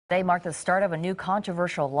Today marked the start of a new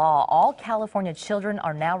controversial law. All California children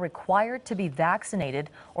are now required to be vaccinated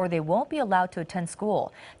or they won't be allowed to attend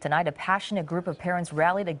school. Tonight, a passionate group of parents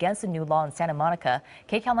rallied against the new law in Santa Monica.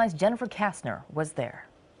 KCAL 9's Jennifer Kastner was there.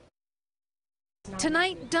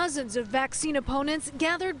 Tonight, dozens of vaccine opponents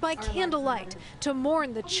gathered by candlelight to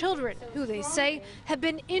mourn the children who they say have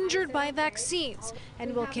been injured by vaccines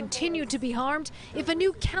and will continue to be harmed if a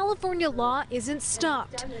new California law isn't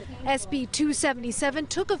stopped. SB 277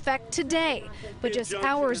 took effect today, but just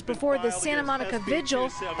hours before the Santa Monica vigil,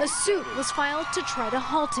 a suit was filed to try to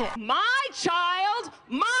halt it. My child,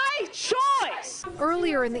 my choice!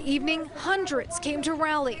 Earlier in the evening, hundreds came to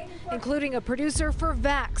rally, including a producer for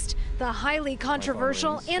Vaxxed, the highly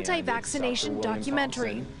controversial anti-vaccination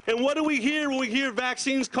documentary. And what do we hear when we hear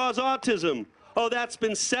vaccines cause autism? Oh, that's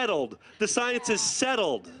been settled. The science is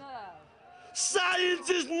settled. Science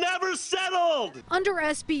is never settled! Under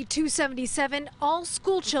SB 277, all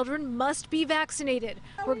school children must be vaccinated,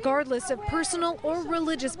 regardless of personal or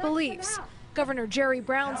religious beliefs. Governor Jerry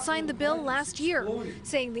Brown signed the bill last year,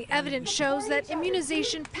 saying the evidence shows that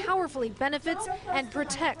immunization powerfully benefits and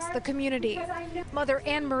protects the community. Mother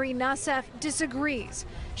Anne Marie Nassef disagrees.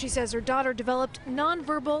 She says her daughter developed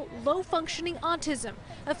nonverbal, low-functioning autism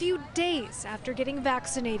a few days after getting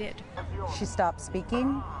vaccinated. She stopped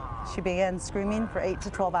speaking. She began screaming for 8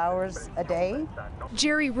 to 12 hours a day.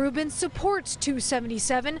 Jerry Rubin supports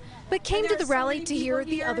 277, but came to the rally to hear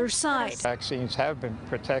the other side. Vaccines have been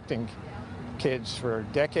protecting kids for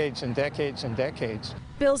decades and decades and decades.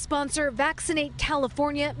 Bill sponsor Vaccinate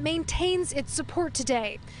California maintains its support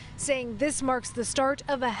today, saying this marks the start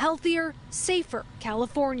of a healthier, safer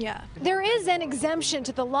California. There is an exemption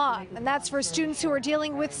to the law, and that's for students who are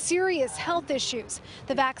dealing with serious health issues.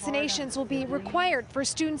 The vaccinations will be required for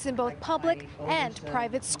students in both public and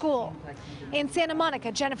private school. In Santa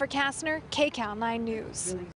Monica, Jennifer Kastner, KCAL 9 News.